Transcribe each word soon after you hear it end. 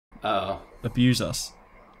abuse us.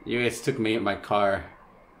 You guys took me in my car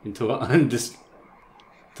into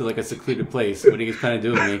to like a secluded place. What are you guys trying to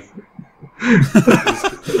do with me?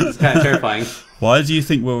 It's kind of terrifying. Why do you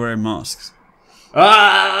think we're wearing masks?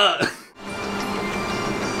 Ah!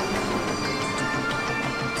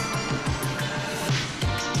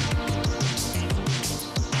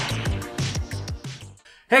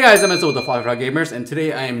 Hey guys, I'm Edzel with the Fly Gamers, and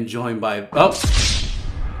today I am joined by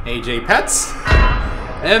AJPats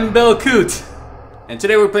and Belcoot, and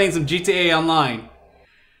today we're playing some GTA Online.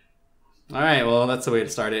 All right, well that's the way to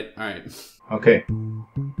start it. All right. Okay,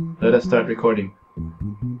 let us start recording.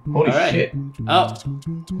 Holy shit! Oh,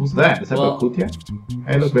 who's that? Is that Belcoot here?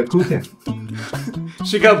 Hey, look, Belcoot here.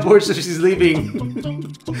 She got bored, so she's leaving.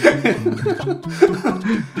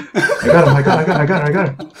 I got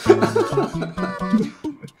him!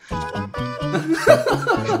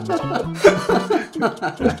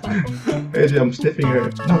 AJ, I'm sniffing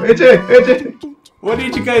her. No, AJ! What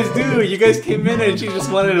did you guys do? You guys came in and she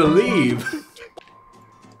just wanted to leave.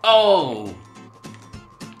 Oh!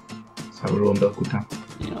 Let's have a roll on Belcoot now.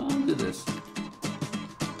 You know, I'll do this.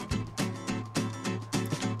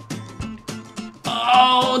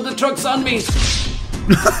 Oh, the truck's on me!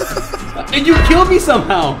 And you killed me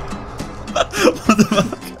somehow! What the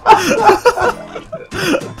fuck?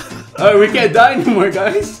 Alright, we can't die anymore,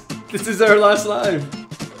 guys. This is our last life.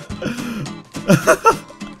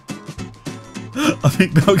 I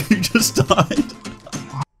think Belcoot just died.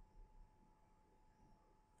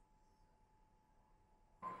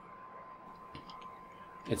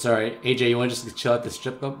 It's alright. AJ, you want to just chill at the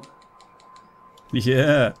strip club?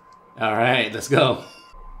 Yeah. Alright, let's go.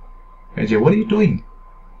 AJ, what are you doing?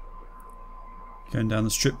 Going down the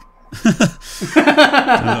strip. Doing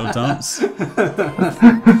a little dance. It's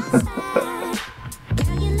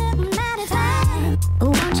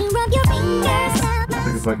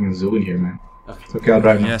like a fucking zoo in here, man. Okay. It's okay, I'll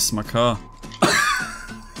drive now. Yes, my car.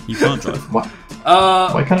 You can't drive. What?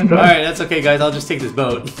 Why can't I drive? Alright, that's okay, guys. I'll just take this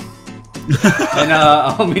boat. And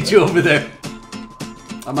I'll meet you over there.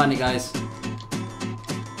 I'm on it, guys.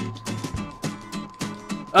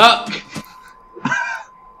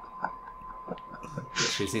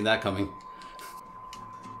 Should've seen that coming.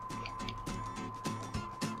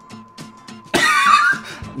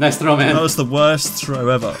 Nice throw, man. That was the worst throw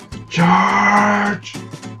ever. Charge!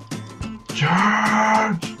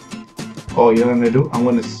 Charge! Oh, you know what I'm gonna do? I'm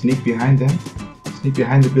gonna sneak behind them, sneak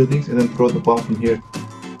behind the buildings, and then throw the bomb from here.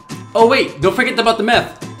 Oh wait, don't forget about the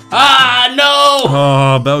meth. Ah, no!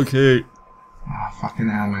 Oh, Belcoot. Ah, fucking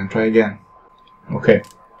hell, man. Try again. Okay.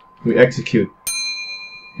 We execute.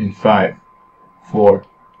 In 5, 4.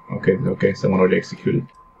 Okay, someone already executed.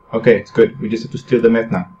 Okay, it's good. We just have to steal the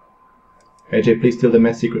meth now. AJ, please steal the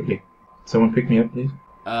meth secretly. Someone pick me up, please.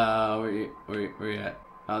 Where you at?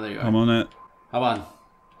 Oh, there you are. I'm on it. Come on.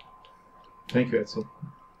 Thank you, Edzel.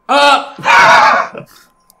 Ah!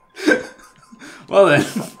 Well then,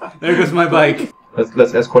 there goes my bike.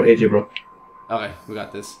 Let's escort AJ, bro. Okay, we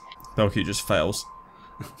got this. Belcoot just fails.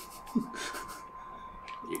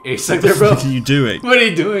 You stuck there, bro? What are you doing? What are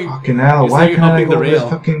you doing? Fucking hell, why can't I go over this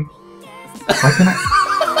fucking... Why can't I...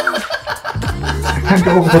 I can't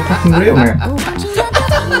go over the fucking rail, man.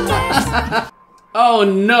 Oh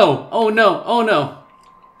no! Oh no! Oh no!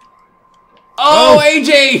 Oh,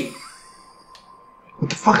 AJ! What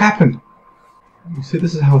the fuck happened? You see,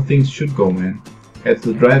 this is how things should go, man.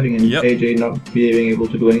 Edzel driving and AJ not being able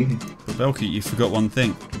to do anything. But Belcoot, you forgot one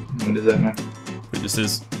thing. What is that, man?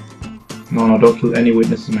 Witnesses. No, don't kill any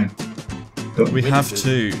witnesses, man. We have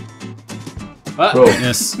to. Bro.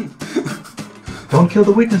 Witness. Don't kill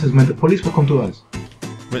the witnesses, man. The police will come to us.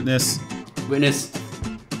 Witness. Witness.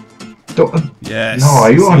 Don't. Yes. No,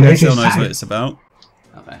 are you on AJ's side? Knows side? what it's about.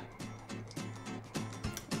 Okay.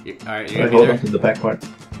 Alright, you're hold on to the back part.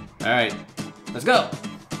 Alright, let's go.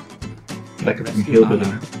 Like a fucking hillbilly.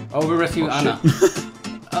 Oh, we're rescuing Anna.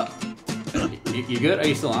 You good? Are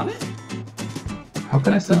you still on it? How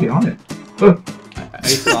can I still be on it? Are you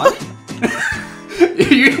still on it?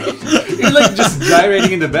 you're like just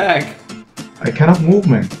gyrating in the back. I cannot move,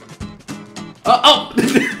 man. Oh!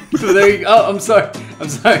 There you go. Oh, I'm sorry.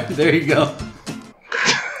 There you go.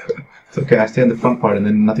 It's okay, I stay in the front part and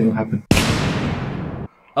then nothing will happen.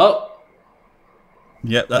 Oh!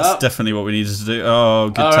 Yep, that's definitely what we needed to do. Oh,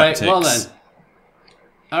 good tactics. Alright, well then.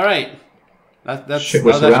 Alright. That's shit,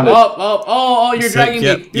 we're surrounded. Oh, you're dragging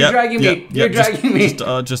me. You're dragging me. You're dragging me.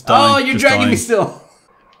 Just dying. Oh, you're dragging me still.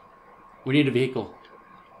 We need a vehicle.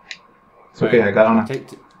 It's okay, I got Anna.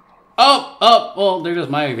 Oh, well, there goes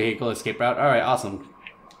my vehicle escape route. Alright, awesome.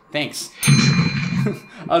 Thanks.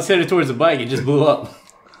 I was headed towards the bike, it just blew up.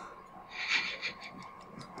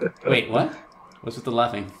 Wait, what? What's with the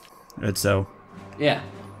laughing? Edzel, Yeah.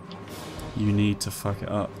 you need to fuck it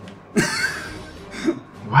up.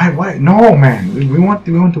 Why? No, man. We want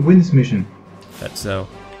to win this mission. Edzel,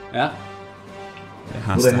 Yeah? it Who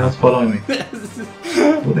has the to hell's happen. following me?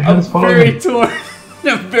 Who the hell is following very me? torn.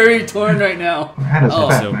 I'm very torn right now. My hand is Oh.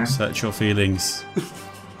 fat, Edzel, man. search your feelings.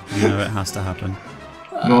 You know it has to happen.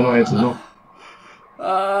 No, Edzel, no.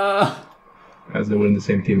 As they were in the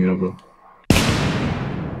same team, you know, bro.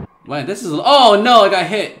 Wait, this is. Oh no, I got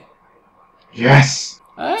hit. Yes!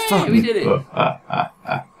 Hey, we did it.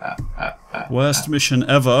 Worst mission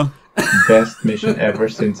ever. Best mission ever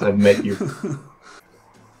since I've met you.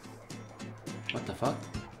 What the fuck?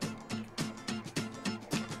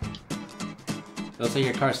 Looks like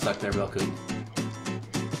your car's stuck there, Belcoot.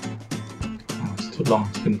 Oh, it's too long.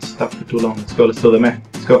 It's been stuck for too long. Let's go. Let's do the man.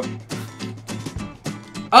 Let's go.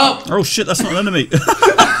 Oh! Oh shit, that's not an enemy.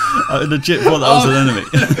 I legit thought that was an enemy.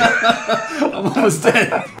 I'm almost dead.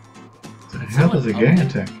 The hell is a gang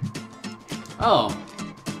attack? Oh.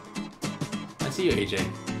 I see you, AJ.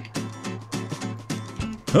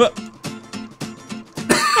 Huh.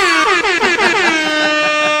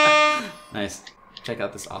 Nice. Check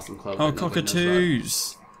out this awesome club. Oh, in the Windows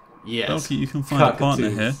cockatoos. Log. Yes. Belcoot, you can find a partner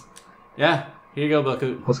Cockatoos. here. Yeah. Here you go,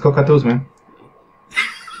 Belcoot. What's cockatoos, man?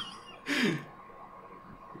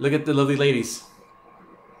 Look at the lovely ladies.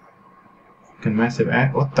 Fucking massive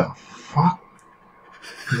ass. What the fuck?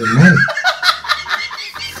 There's a man.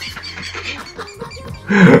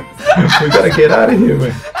 We gotta get out of here,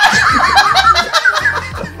 man.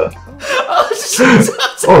 Oh shit!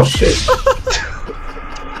 Oh shit.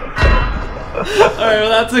 Alright, well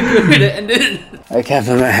that's a good way to end it. I can't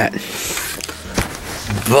find my hat.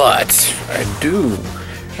 But I do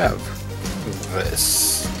have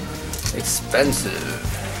this expensive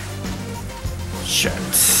shirt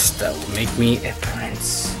that will make me a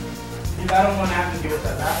prince. I don't want to have to deal with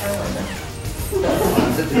that bathroom.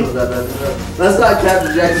 That's not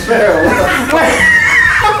Captain Jack Sparrow.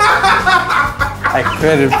 I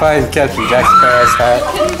couldn't find Captain Jack Sparrow's hat.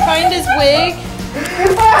 Couldn't find his wig.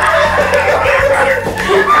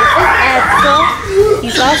 Edzel.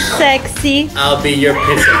 He's all sexy. I'll be your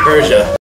Prince of Persia.